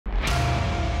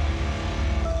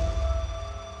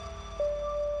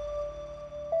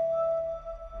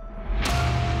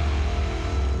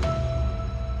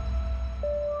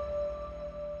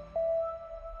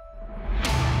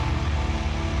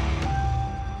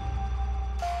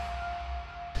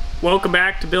Welcome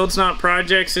back to Builds Not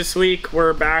Projects. This week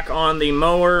we're back on the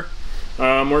mower.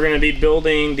 We're going to be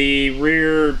building the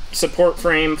rear support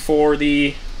frame for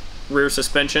the rear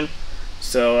suspension.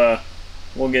 So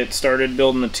we'll get started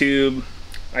building the tube.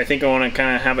 I think I want to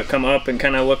kind of have it come up and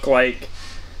kind of look like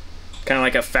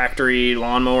a factory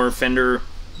lawnmower fender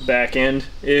back end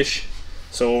ish.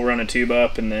 So we'll run a tube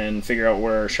up and then figure out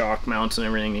where our shock mounts and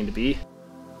everything need to be.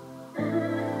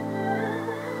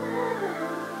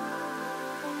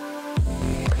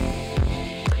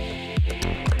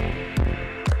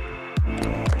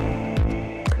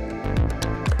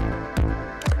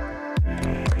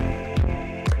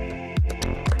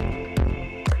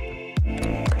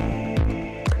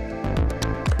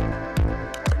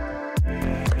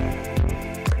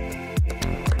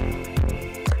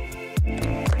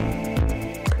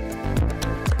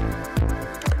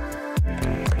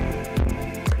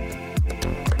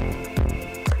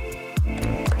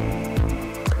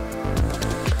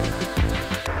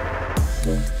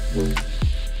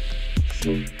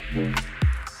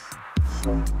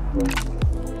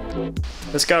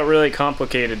 This got really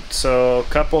complicated, so a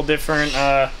couple different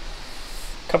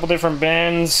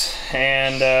bends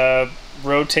and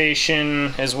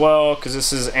rotation as well, because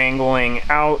this is angling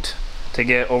out to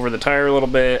get over the tire a little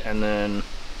bit, and then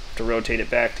to rotate it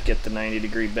back to get the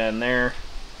 90-degree bend there.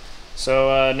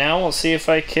 So now we'll see if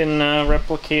I can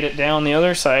replicate it down the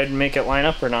other side and make it line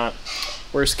up or not.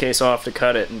 Worst case, I'll have to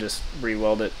cut it and just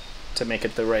re-weld it to make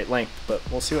it the right length, but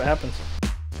we'll see what happens.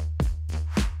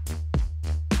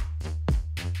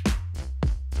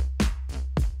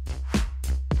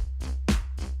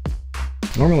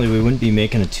 Normally we wouldn't be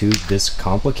making a tube this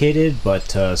complicated,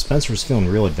 but Spencer's feeling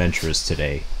real adventurous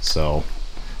today, so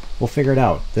we'll figure it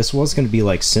out. This was going to be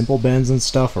like simple bends and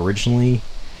stuff originally,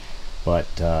 but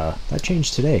that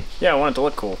changed today. Yeah, I want it to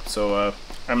look cool, so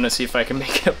I'm going to see if I can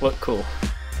make it look cool.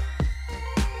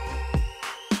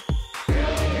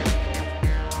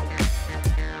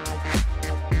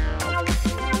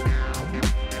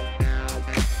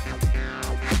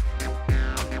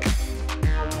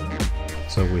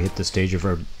 So we hit the stage of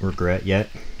regret yet?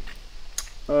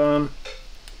 I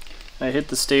hit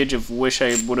the stage of wish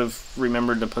I would have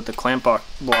remembered to put the clamp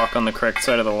block on the correct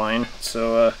side of the line.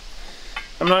 So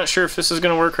I'm not sure if this is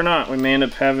going to work or not. We may end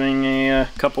up having a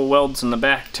couple welds in the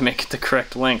back to make it the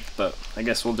correct length, but I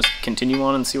guess we'll just continue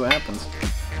on and see what happens.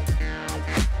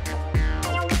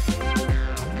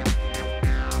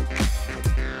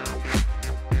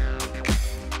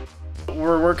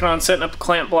 We're working on setting up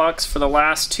clamp blocks for the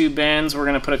last two bends. We're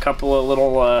going to put a couple of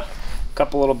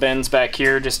little bends back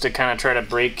here just to kind of try to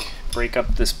break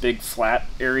up this big flat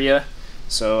area.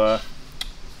 So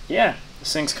yeah,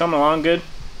 this thing's coming along good.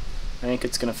 I think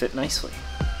it's going to fit nicely.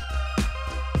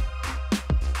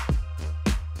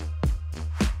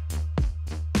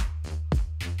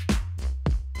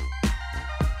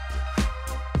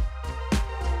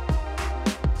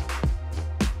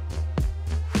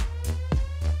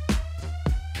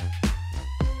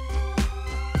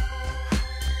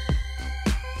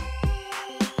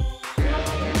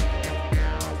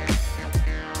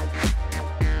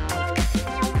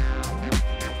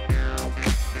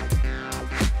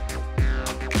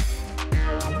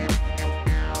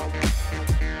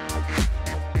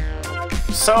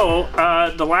 So,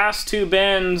 the last two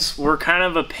bends were kind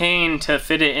of a pain to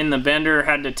fit it in the bender.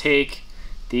 Had to take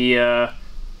the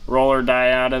roller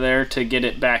die out of there to get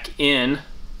it back in.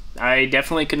 I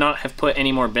definitely could not have put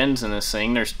any more bends in this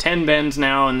thing. There's 10 bends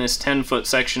now in this 10-foot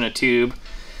section of tube.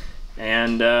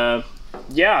 And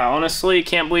yeah, honestly,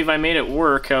 can't believe I made it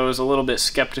work. I was a little bit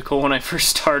skeptical when I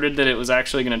first started that it was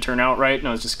actually going to turn out right and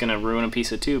I was just going to ruin a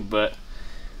piece of tube, but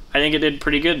I think it did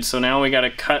pretty good. So now we got to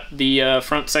cut the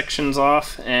front sections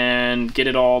off and get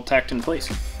it all tacked in place.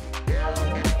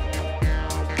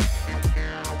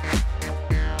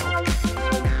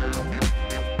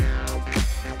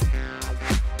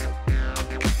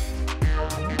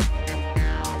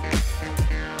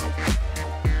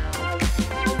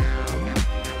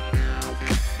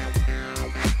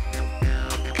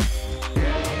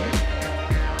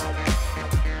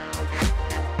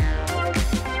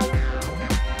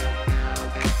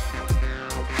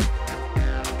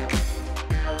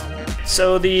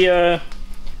 So the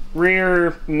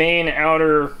rear main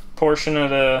outer portion of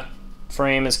the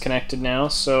frame is connected now,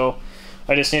 so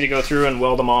I just need to go through and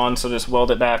weld them on. So just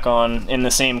weld it back on in the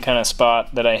same kind of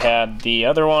spot that I had the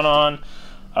other one on.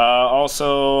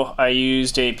 Also, I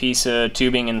used a piece of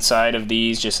tubing inside of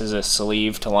these just as a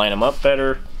sleeve to line them up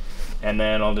better, and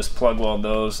then I'll just plug weld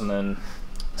those and then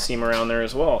seam around there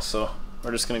as well. So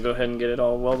we're just going to go ahead and get it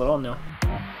all welded on now.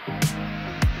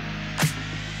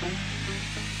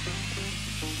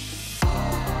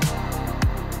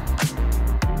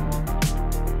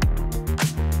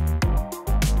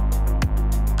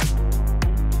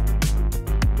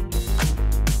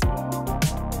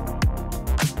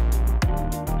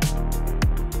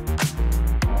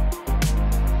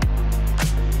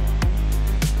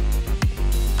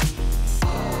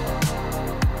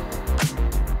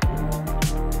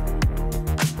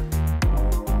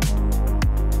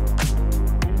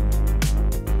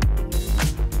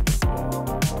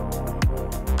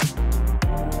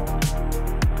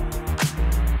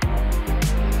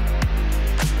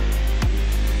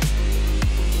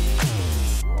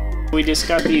 we just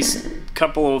got these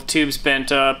couple of tubes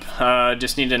bent up.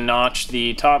 Just need to notch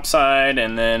the top side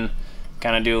and then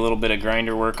kind of do a little bit of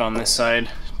grinder work on this side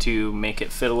to make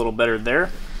it fit a little better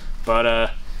there. But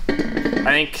I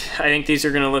think these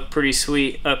are gonna look pretty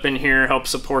sweet up in here, help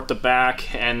support the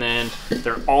back, and then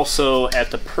they're also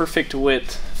at the perfect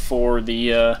width for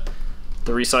the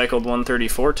recycled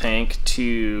 134 tank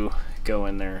to go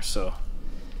in there. So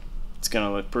it's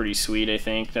gonna look pretty sweet. I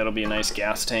think that'll be a nice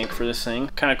gas tank for this thing.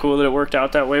 Kind of cool that it worked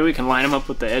out that way. We can line them up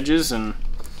with the edges and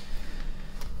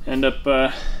end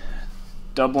up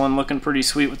doubling, looking pretty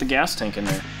sweet with the gas tank in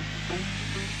there.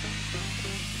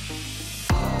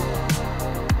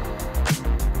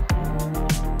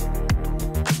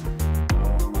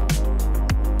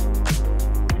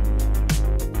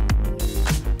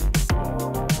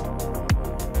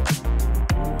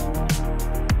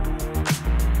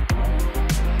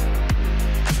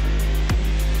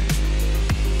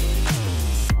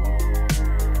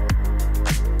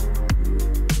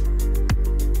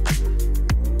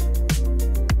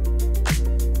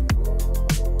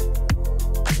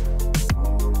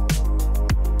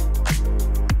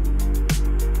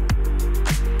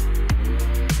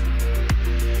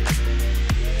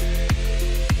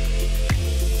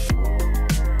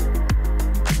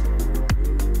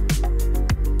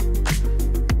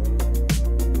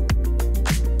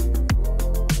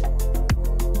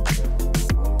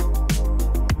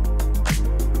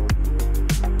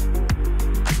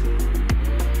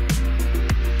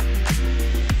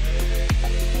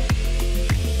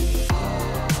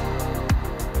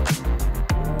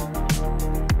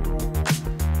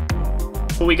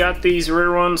 We got these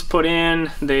rear ones put in.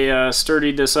 They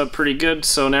sturdied this up pretty good,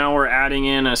 so now we're adding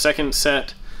in a second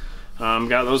set.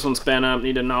 Got those ones bent up,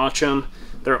 need to notch them.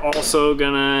 They're also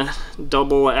gonna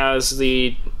double as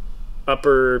the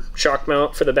upper shock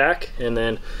mount for the back, and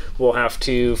then we'll have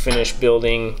to finish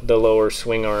building the lower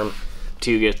swing arm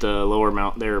to get the lower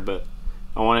mount there. But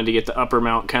I wanted to get the upper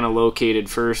mount kind of located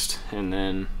first, and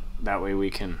then that way we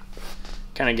can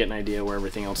kind of get an idea where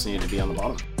everything else needed to be on the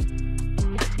bottom.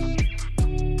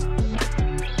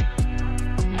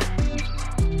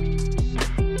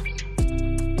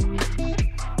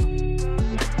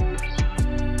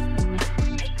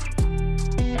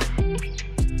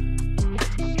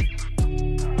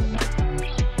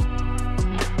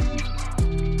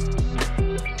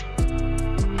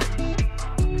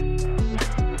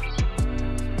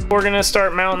 We're gonna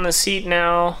start mounting the seat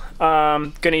now.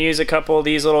 Gonna use a couple of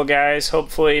these little guys,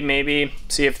 hopefully, maybe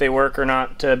see if they work or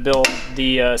not, to build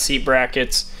the seat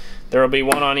brackets. There will be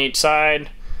one on each side,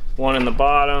 one in the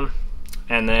bottom,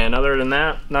 and then other than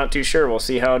that, not too sure. We'll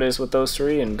see how it is with those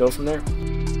three and go from there.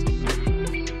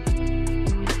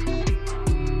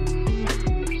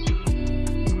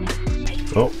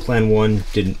 Well, plan one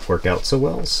didn't work out so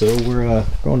well, so we're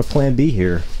going to plan B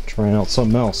here, trying out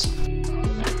something else.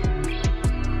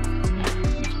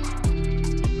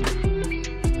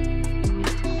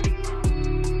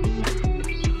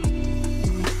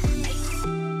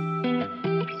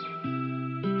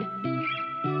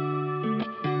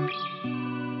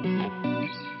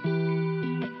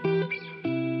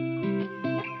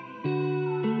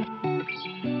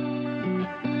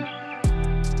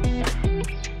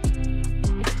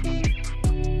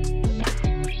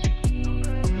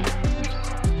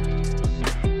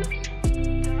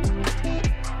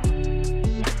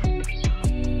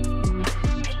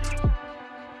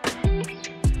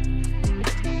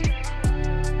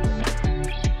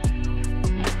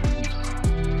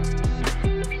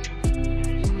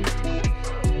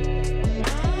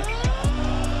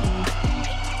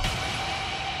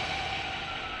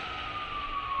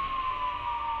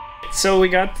 So we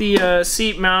got the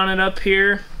seat mounted up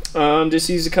here. Just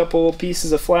used a couple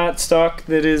pieces of flat stock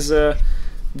that is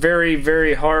very,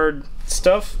 very hard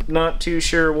stuff. Not too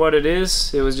sure what it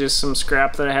is. It was just some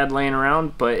scrap that I had laying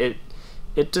around, but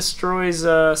it destroys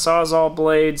Sawzall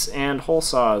blades and hole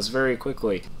saws very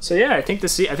quickly. So yeah, I think the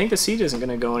seat isn't going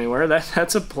to go anywhere.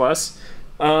 That's a plus.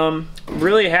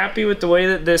 Really happy with the way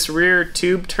that this rear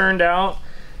tube turned out.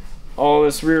 All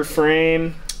this rear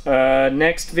frame.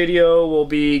 Next video we'll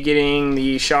be getting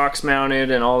the shocks mounted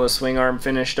and all the swing arm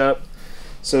finished up,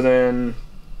 so then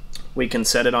we can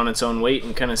set it on its own weight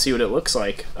and kind of see what it looks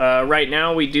like. Right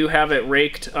now we do have it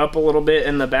raked up a little bit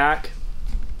in the back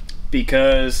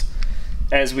because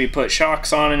as we put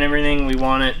shocks on and everything, we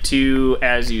want it to,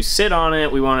 as you sit on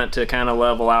it, we want it to kind of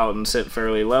level out and sit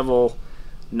fairly level,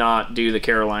 not do the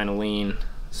Carolina lean.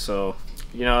 So,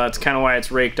 you know, that's kind of why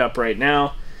it's raked up right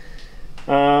now.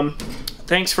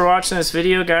 thanks for watching this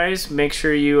video, guys. Make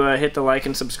sure you hit the like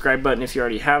and subscribe button if you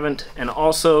already haven't. And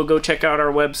also go check out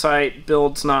our website,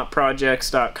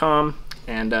 buildsnotprojects.com,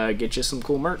 and get you some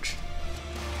cool merch.